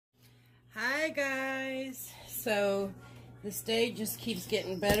Guys, so this day just keeps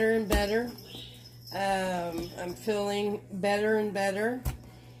getting better and better. I'm feeling better and better,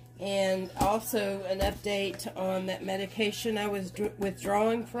 and also an update on that medication I was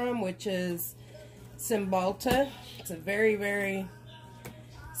withdrawing from, which is Cymbalta. It's a very, very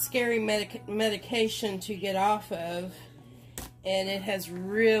scary medication to get off of, and it has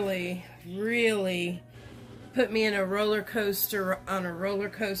really put me in a roller coaster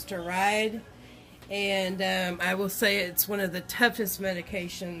ride. And I will say it's one of the toughest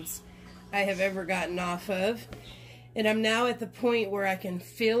medications I have ever gotten off of. And I'm now at the point where I can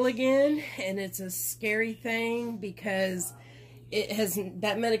feel again, and it's a scary thing because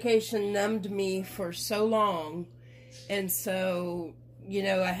that medication numbed me for so long. And so, you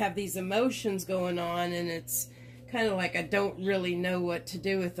know, I have these emotions going on, and it's kind of like I don't really know what to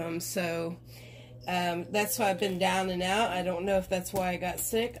do with them. So that's why I've been down and out. I don't know if that's why I got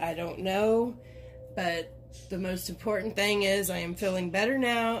sick. I don't know. But the most important thing is I am feeling better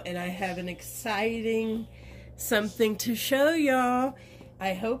now, and I have an exciting something to show y'all.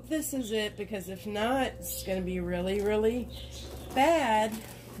 I hope this is it, because if not, it's going to be really bad.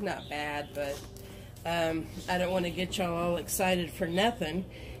 Not bad, but I don't want to get y'all all excited for nothing,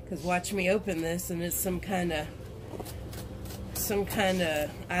 because watch me open this and it's some kind of,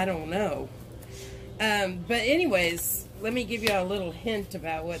 I don't know. But anyways, let me give y'all a little hint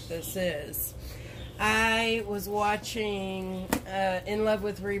about what this is. I was watching In Love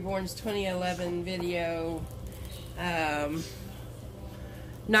with Reborn's 2011 video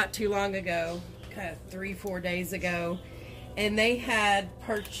not too long ago, kind of 3-4 days ago, and they had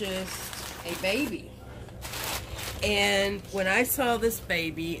purchased a baby. And when I saw this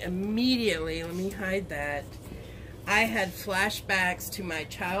baby, immediately, let me hide that, I had flashbacks to my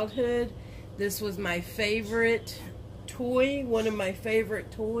childhood. This was my favorite toy, one of my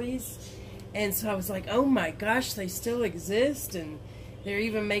favorite toys. And so I was like, oh my gosh, they still exist, and they're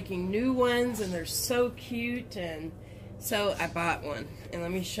even making new ones, and they're so cute. And so I bought one, and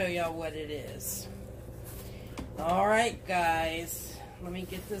let me show y'all what it is. Alright guys, let me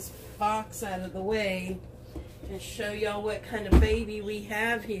get this box out of the way and show y'all what kind of baby we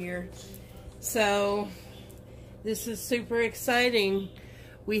have here. So this is super exciting.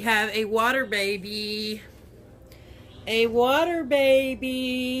 We have a water baby. A water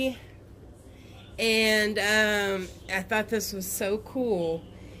baby. And I thought this was so cool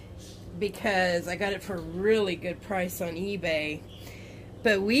because I got it for a really good price on eBay.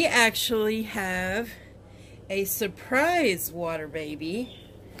 But we actually have a surprise water baby,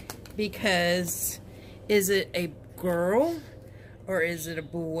 because is it a girl or is it a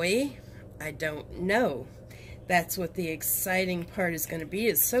boy? I don't know. That's what the exciting part is going to be.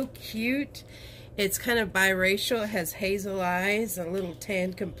 It's so cute. It's kind of biracial. It has hazel eyes, a little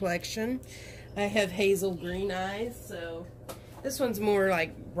tan complexion. I have hazel green eyes, so this one's more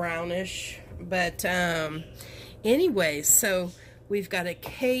like brownish. But anyways, so we've got a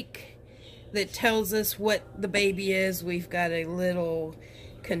cake that tells us what the baby is. We've got a little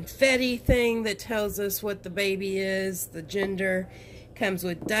confetti thing that tells us what the baby is, the gender. Comes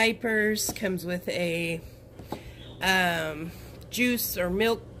with diapers, comes with a juice or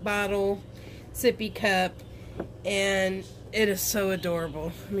milk bottle, sippy cup, and it is so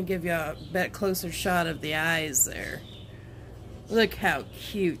adorable. Let me give you a bit closer shot of the eyes there. Look how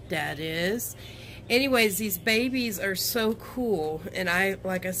cute that is. Anyways, these babies are so cool, and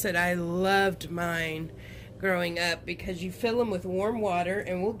like I said, I loved mine growing up because you fill them with warm water,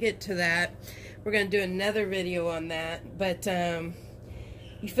 and we'll get to that. We're going to do another video on that, but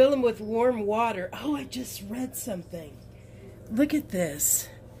you fill them with warm water. Oh, I just read something. Look at this.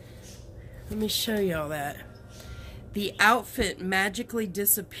 Let me show y'all that. The outfit magically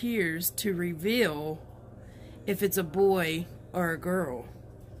disappears to reveal if it's a boy or a girl.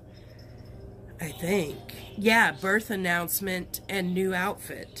 I think. Yeah, birth announcement and new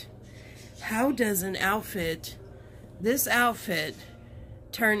outfit. How does an outfit, this outfit,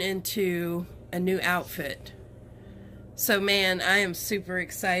 turn into a new outfit? So man, I am super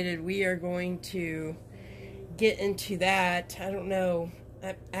excited. We are going to get into that. I don't know.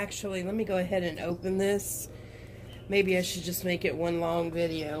 Actually, let me go ahead and open this. Maybe I should just make it one long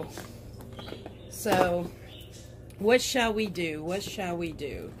video. So, what shall we do? What shall we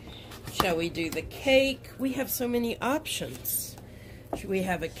do? Shall we do the cake? We have so many options. We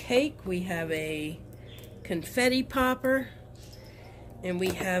have a cake, we have a confetti popper, and we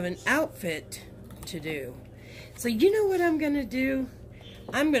have an outfit to do. So you know what I'm going to do?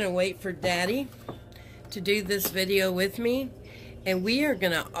 I'm going to wait for Daddy to do this video with me, and we are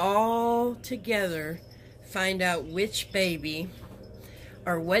going to all together find out which baby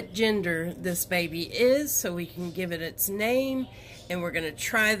or what gender this baby is so we can give it its name. And we're going to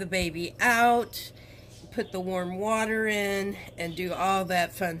try the baby out, put the warm water in, and do all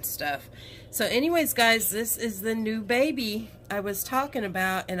that fun stuff. So anyways, guys, this is the new baby I was talking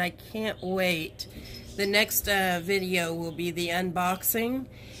about, and I can't wait. The next video will be the unboxing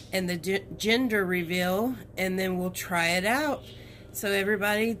and the gender reveal, and then we'll try it out. So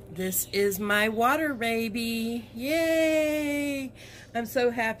everybody, this is my water baby. Yay! I'm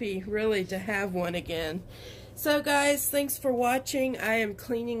so happy, really, to have one again. So guys, thanks for watching. I am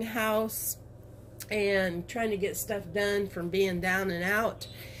cleaning house and trying to get stuff done from being down and out.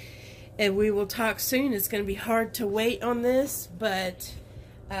 And we will talk soon. It's going to be hard to wait on this, but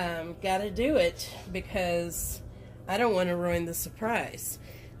gotta do it because I don't want to ruin the surprise.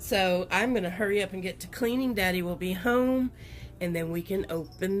 So I'm going to hurry up and get to cleaning. Daddy will be home, and then we can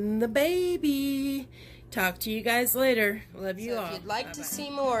open the baby. Talk to you guys later. Love you all. If you'd like to see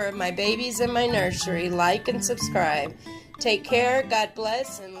more of my babies in my nursery, like and subscribe. Take care, God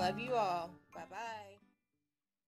bless, and love you all. Bye-bye.